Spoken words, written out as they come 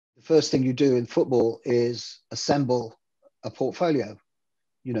the first thing you do in football is assemble a portfolio,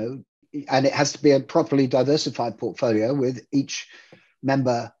 you know, and it has to be a properly diversified portfolio with each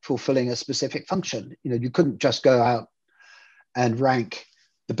member fulfilling a specific function. You know, you couldn't just go out and rank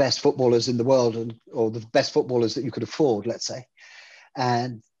the best footballers in the world or the best footballers that you could afford, let's say,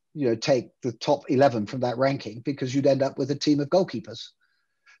 and, you know, take the top 11 from that ranking, because you'd end up with a team of goalkeepers.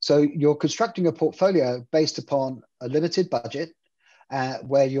 So you're constructing a portfolio based upon a limited budget,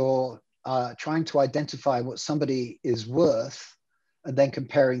 where you're trying to identify what somebody is worth and then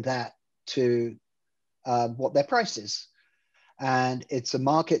comparing that to what their price is. And it's a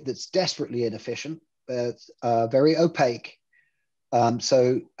market that's desperately inefficient, but very opaque.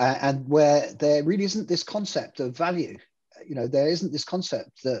 And where there really isn't this concept of value. You know, there isn't this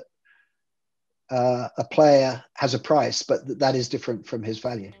concept that a player has a price, but that is different from his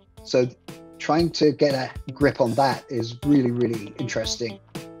value. So trying to get a grip on that is really, really interesting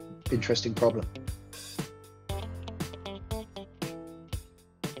problem.